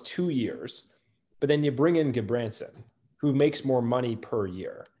because he wants 2 years, but then you bring in Gudbranson, who makes more money per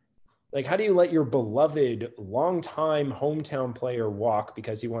year. How do you let your beloved longtime hometown player walk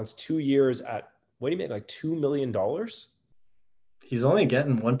because he wants 2 years at, what do you make, $2 million? He's only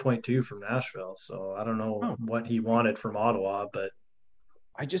getting 1.2 from Nashville, so I don't know what he wanted from Ottawa, but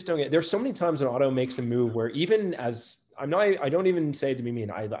I just don't get. There's so many times when Ottawa makes a move where even as I don't even say it to be mean.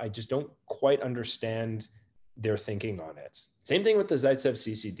 I just don't quite understand their thinking on it. Same thing with the Zaitsev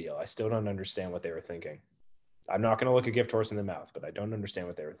CC deal. I still don't understand what they were thinking. I'm not going to look a gift horse in the mouth, but I don't understand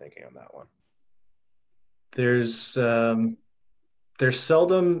what they were thinking on that one. There's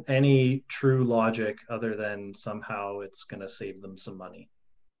seldom any true logic other than somehow it's going to save them some money.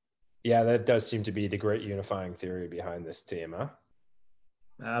 Yeah, that does seem to be the great unifying theory behind this team, huh?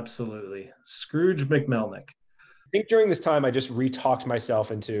 Absolutely. Scrooge McMelnick. I think during this time, I just re-talked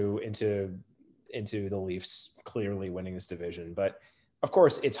myself into the Leafs clearly winning this division. But of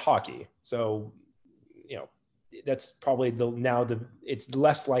course, it's hockey. So, that's probably it's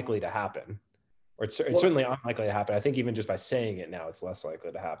less likely to happen. Or it's certainly unlikely to happen. I think even just by saying it now, it's less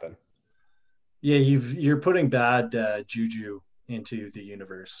likely to happen. Yeah, you're putting bad juju into the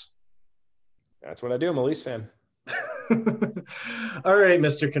universe. That's what I do. I'm a Leafs fan. All right,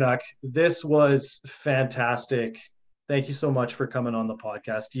 Mr. Canuck. This was fantastic. Thank you so much for coming on the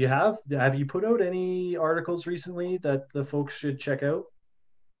podcast. Have you put out any articles recently that the folks should check out?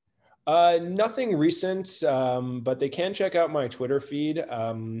 Nothing recent, but they can check out my Twitter feed.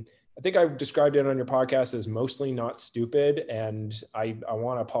 I think I described it on your podcast as mostly not stupid, and I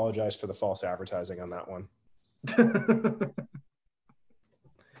want to apologize for the false advertising on that one.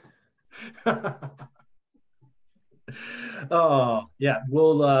 Oh yeah,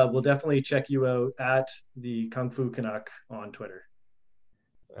 we'll definitely check you out at the Kung Fu Canuck on Twitter.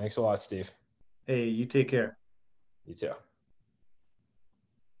 Thanks a lot, Steve. Hey, you take care. You too.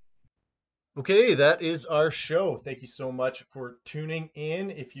 Okay, that is our show. Thank you so much for tuning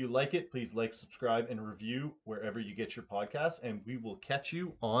in. If you like it, please like, subscribe, and review wherever you get your podcasts, and we will catch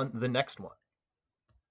you on the next one.